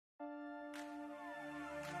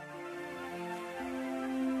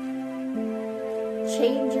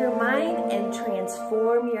change your mind and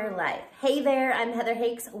transform your life. Hey there, I'm Heather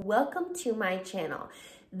Hakes. Welcome to my channel.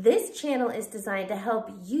 This channel is designed to help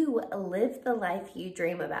you live the life you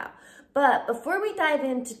dream about. But before we dive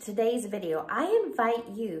into today's video, I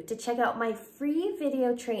invite you to check out my free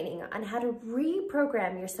video training on how to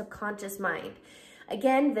reprogram your subconscious mind.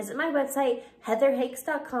 Again, visit my website,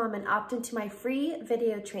 heatherhakes.com, and opt into my free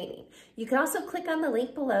video training. You can also click on the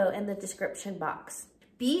link below in the description box.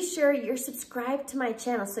 Be sure you're subscribed to my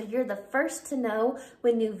channel so you're the first to know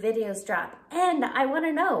when new videos drop. And I want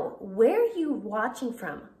to know, where are you watching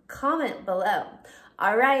from? Comment below.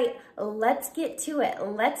 All right, let's get to it.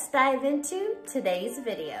 Let's dive into today's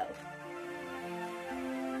video.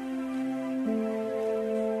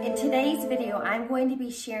 In today's video, I'm going to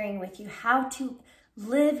be sharing with you how to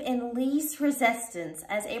live in least resistance,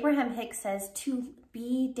 as Abraham Hicks says, to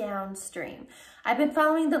be downstream. I've been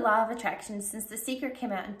following the law of attraction since The Secret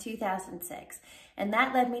came out in 2006, and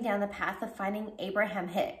that led me down the path of finding Abraham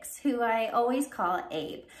Hicks, who I always call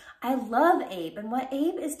Abe. I love Abe, and what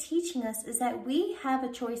Abe is teaching us is that we have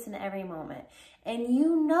a choice in every moment. And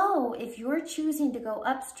you know, if you're choosing to go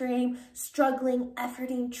upstream, struggling,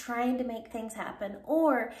 efforting, trying to make things happen,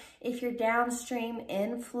 or if you're downstream,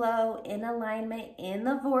 in flow, in alignment, in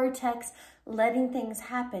the vortex, letting things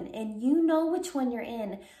happen, and you know which one you're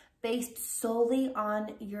in based solely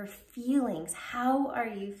on your feelings. How are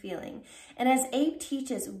you feeling? And as Abe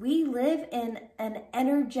teaches, we live in an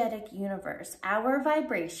energetic universe. Our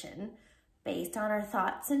vibration, based on our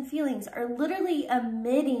thoughts and feelings, are literally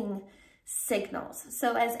emitting signals.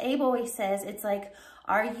 So as Abe always says, it's like,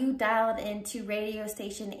 are you dialed into radio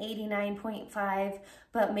station 89.5,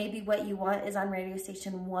 but maybe what you want is on radio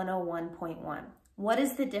station 101.1? What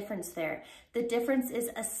is the difference there? The difference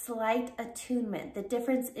is a slight attunement. The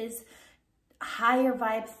difference is higher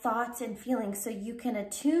vibe thoughts and feelings, so you can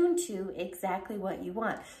attune to exactly what you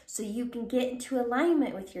want, so you can get into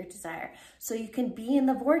alignment with your desire, so you can be in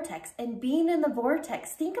the vortex. And being in the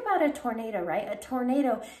vortex, think about a tornado, right? A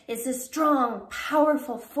tornado is a strong,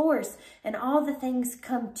 powerful force, and all the things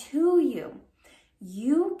come to you.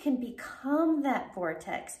 You can become that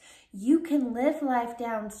vortex. You can live life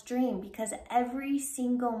downstream, because every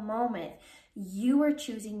single moment you are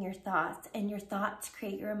choosing your thoughts, and your thoughts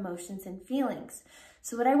create your emotions and feelings.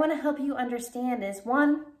 So what I want to help you understand is,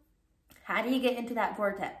 one, how do you get into that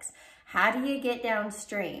vortex? How do you get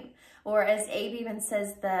downstream? Or as Abe even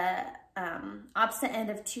says, the opposite end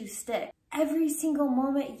of two sticks. Every single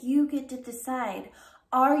moment you get to decide,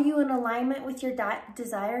 are you in alignment with your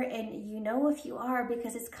desire? And you know if you are,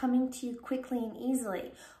 because it's coming to you quickly and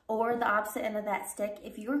easily. Or the opposite end of that stick,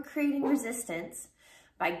 if you're creating resistance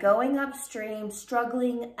by going upstream,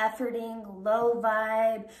 struggling, efforting, low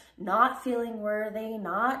vibe, not feeling worthy,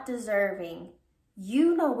 not deserving,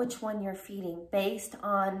 you know which one you're feeding based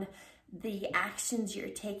on the actions you're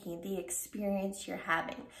taking, the experience you're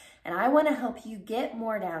having. And I want to help you get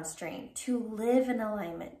more downstream, to live in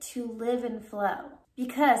alignment, to live in flow.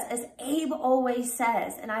 Because as Abe always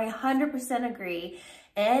says, and I 100% agree,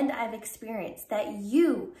 and I've experienced, that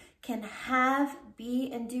you can have,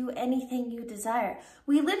 be, and do anything you desire.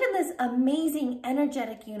 We live in this amazing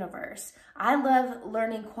energetic universe. I love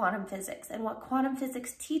learning quantum physics, and what quantum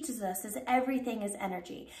physics teaches us is everything is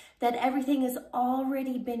energy, that everything has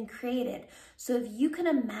already been created. So if you can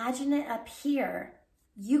imagine it up here,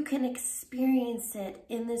 you can experience it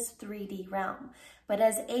in this 3D realm. But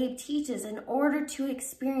as Abe teaches, in order to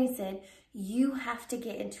experience it, you have to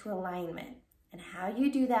get into alignment. And how you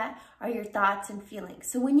do that are your thoughts and feelings.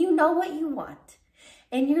 So when you know what you want,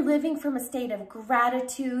 and you're living from a state of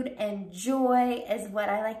gratitude and joy, is what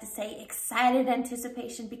I like to say, excited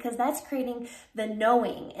anticipation, because that's creating the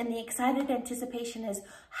knowing. And the excited anticipation is,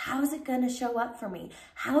 how's it going to show up for me?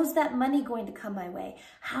 How's that money going to come my way?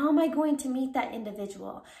 How am I going to meet that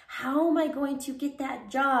individual? How am I going to get that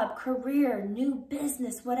job, career, new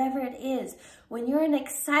business, whatever it is? When you're in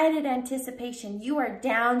excited anticipation, you are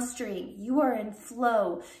downstream, you are in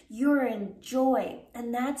flow, you're in joy,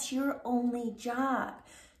 and that's your only job.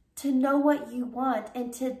 To know what you want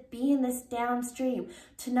and to be in this downstream,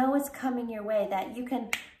 to know what's coming your way, that you can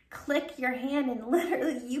click your hand and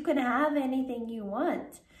literally you can have anything you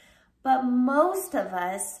want. But most of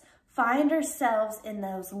us find ourselves in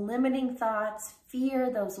those limiting thoughts,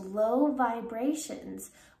 fear, those low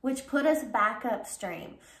vibrations, which put us back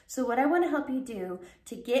upstream. So what I want to help you do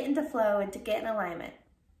to get into flow and to get in alignment,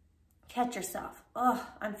 catch yourself. Oh,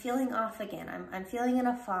 I'm feeling off again. I'm feeling in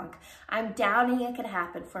a funk. I'm doubting it could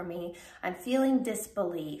happen for me. I'm feeling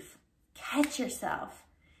disbelief. Catch yourself.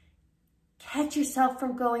 Catch yourself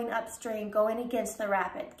from going upstream, going against the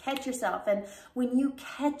rapid. Catch yourself. And when you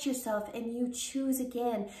catch yourself and you choose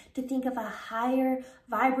again to think of a higher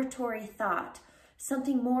vibratory thought,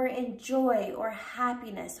 something more in joy or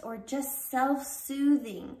happiness or just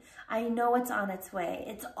self-soothing, I know it's on its way.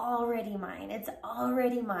 It's already mine. It's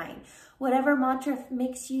already mine. Whatever mantra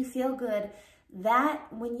makes you feel good, that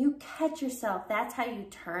when you catch yourself, that's how you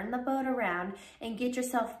turn the boat around and get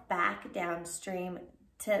yourself back downstream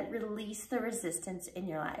to release the resistance in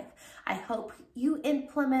your life. I hope you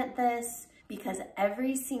implement this, because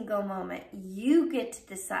every single moment you get to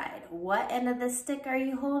decide what end of the stick are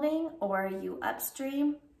you holding, or are you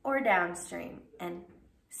upstream or downstream. And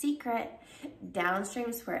secret,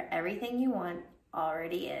 downstream's where everything you want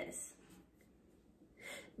already is.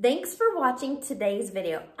 Thanks for watching today's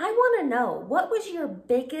video. I want to know, what was your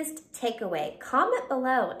biggest takeaway? Comment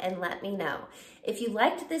below and let me know. If you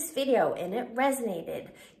liked this video and it resonated,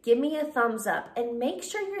 give me a thumbs up and make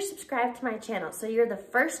sure you're subscribed to my channel so you're the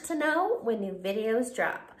first to know when new videos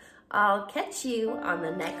drop. I'll catch you on the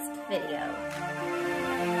next video.